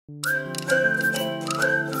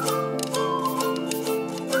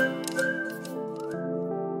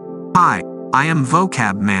Hi, I am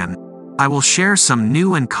Vocab Man. I will share some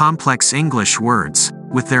new and complex English words,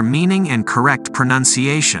 with their meaning and correct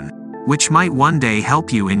pronunciation, which might one day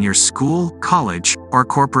help you in your school, college, or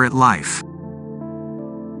corporate life.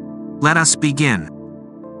 Let us begin.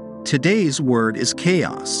 Today's word is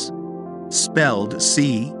chaos, spelled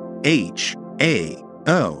C-H-A-O-S.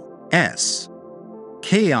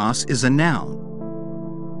 Chaos is a noun.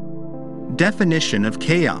 Definition of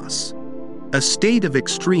chaos: a state of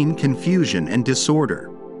extreme confusion and disorder.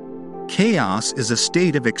 Chaos is a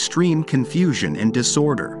state of extreme confusion and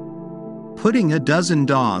disorder. Putting a dozen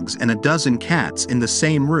dogs and a dozen cats in the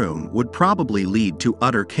same room would probably lead to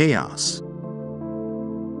utter chaos.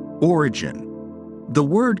 Origin: the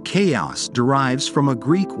word chaos derives from a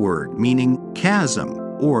Greek word meaning chasm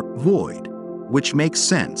or void, which makes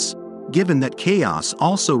sense, given that chaos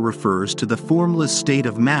also refers to the formless state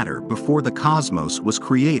of matter before the cosmos was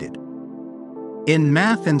created. In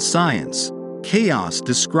math and science, chaos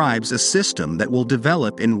describes a system that will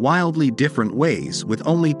develop in wildly different ways with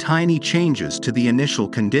only tiny changes to the initial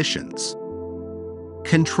conditions.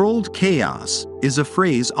 Controlled chaos is a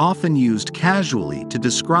phrase often used casually to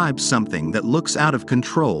describe something that looks out of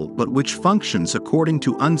control but which functions according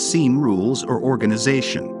to unseen rules or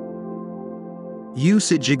organization.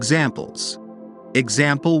 Usage examples.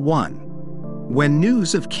 Example 1. When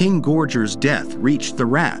news of King Gorger's death reached the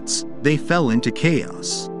rats, they fell into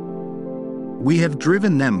chaos. We have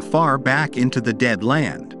driven them far back into the dead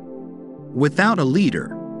land. Without a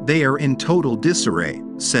leader, they are in total disarray,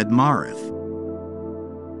 said Marith.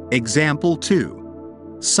 Example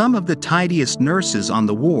 2. Some of the tidiest nurses on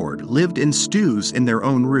the ward lived in stews in their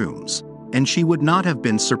own rooms, and she would not have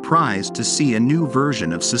been surprised to see a new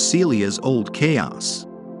version of Cecilia's old chaos.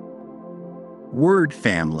 Word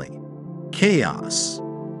family: chaos,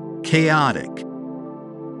 chaotic.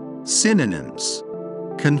 Synonyms: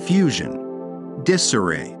 confusion,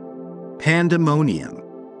 disarray, pandemonium,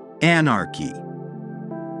 anarchy.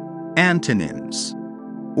 Antonyms: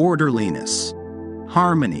 orderliness,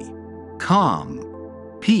 harmony, calm,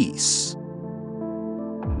 peace.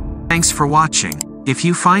 Thanks for watching. If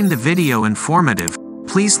you find the video informative,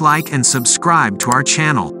 please like and subscribe to our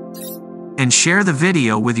channel. And share the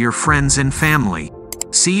video with your friends and family.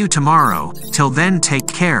 See you tomorrow. Till then, take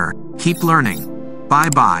care, keep learning.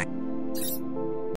 Bye-bye.